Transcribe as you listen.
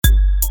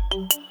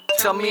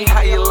Tell me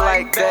how you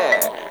like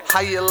that,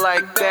 how you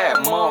like that,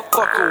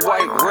 motherfucker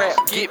white rap,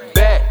 get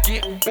back,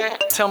 get back.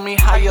 Tell me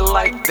how you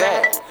like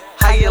that,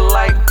 how you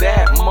like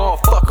that,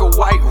 motherfucker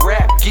white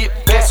rap, get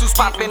back. Guess who's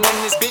poppin' in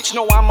this bitch?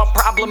 No, I'm a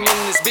problem in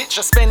this bitch.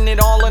 I spend it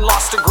all and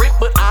lost the grip,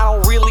 but I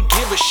don't really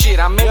give a shit.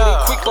 I made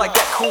it quick like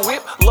that cool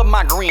whip. Love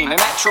my green, a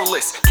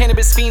naturalist.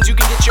 Cannabis fiends, you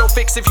can get your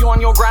fix if you on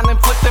your grind and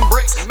flip them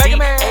bricks.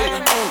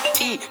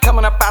 D-A-N-E,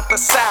 coming up out the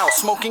south,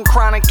 smoking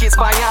chronic, it's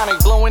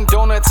bionic, blowing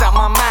donuts out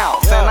my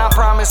mouth. And I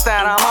promise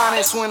that I'm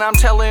honest when I'm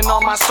telling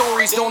all my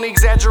stories. Don't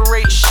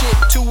exaggerate shit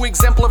to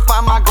exemplify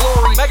my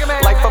glory.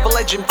 Life of a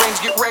legend, brains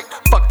get wrecked.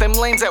 Fuck them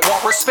lanes that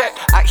want respect.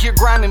 Out here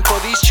grinding for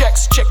these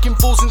checks, checking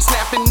fools and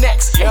snapping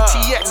necks.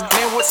 ATX,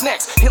 man, what's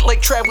next? Hit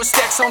like Trav with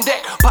stacks on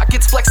deck.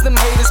 Pockets flex, them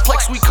haters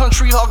flex. We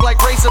country hog like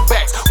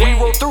Razorbacks. We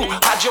roll through,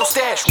 hide your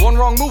stash. One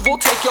wrong move, we'll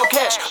take your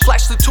cash.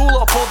 Flash the tool,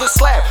 I'll pull the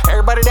slab.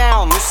 Everybody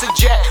down, this is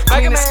Jack.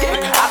 Clean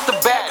escape, out the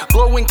back.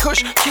 Blowing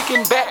kush,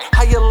 kicking back.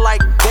 How you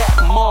like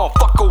that,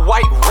 motherfucker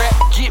white rap?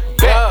 Get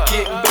back,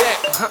 get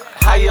back.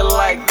 How you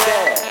like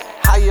that?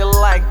 How you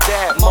like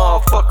that,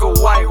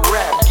 motherfucker white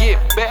rap? Get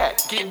back,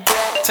 get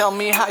back. Tell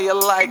me how you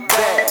like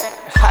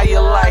that, how you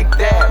like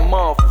that,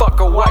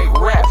 motherfucker white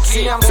rap?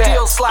 See, I'm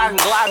still sliding,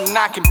 gliding,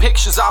 knocking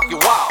pictures off your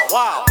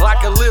wall.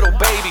 Like a little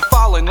baby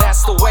falling,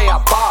 that's the way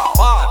I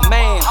ball.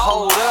 Man,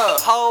 hold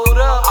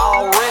up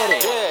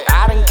already.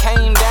 I done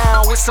came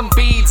down with some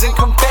beads and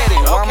confetti.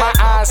 Why my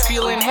eyes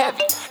feeling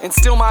heavy and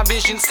still my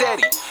vision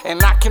steady.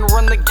 And I can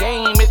run the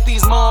game if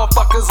these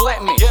motherfuckers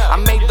let me. I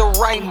made the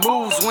right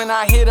moves when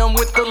I hit them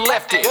with the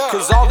lefty.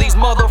 Cause all these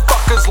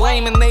motherfuckers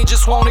lame and they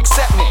just won't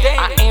accept me.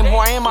 I am who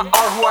I am, I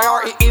are who I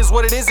are. It is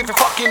what it is if you're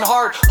fucking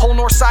hard. Whole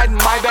north side in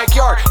my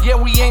backyard.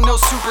 Yeah, we ain't no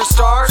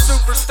superstars.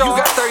 You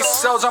got 30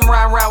 cells, I'm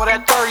riding around with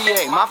that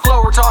 38. My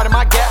flow retarded,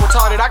 my gap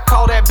retarded. I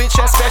call that bitch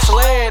that special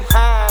ed.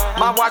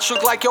 My watch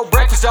look like your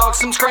breakfast dog,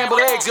 some scrambled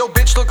eggs. Your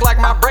bitch look like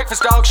my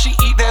breakfast dog. She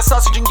eat that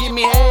sausage and give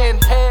me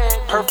head.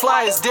 Her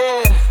fly is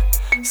dead.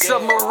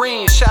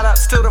 Submarine, shout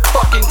outs to the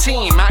fucking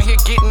team. Out here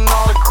getting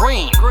all the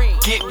green.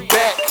 Get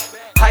back,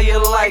 how you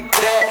like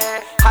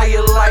that? How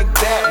you like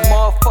that,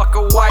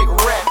 motherfucker white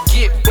rap?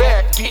 Get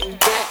back, get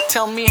back.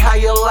 Tell me how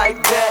you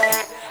like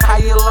that? How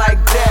you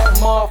like that,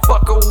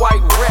 motherfucker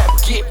white rap?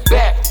 Get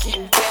back,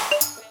 get back.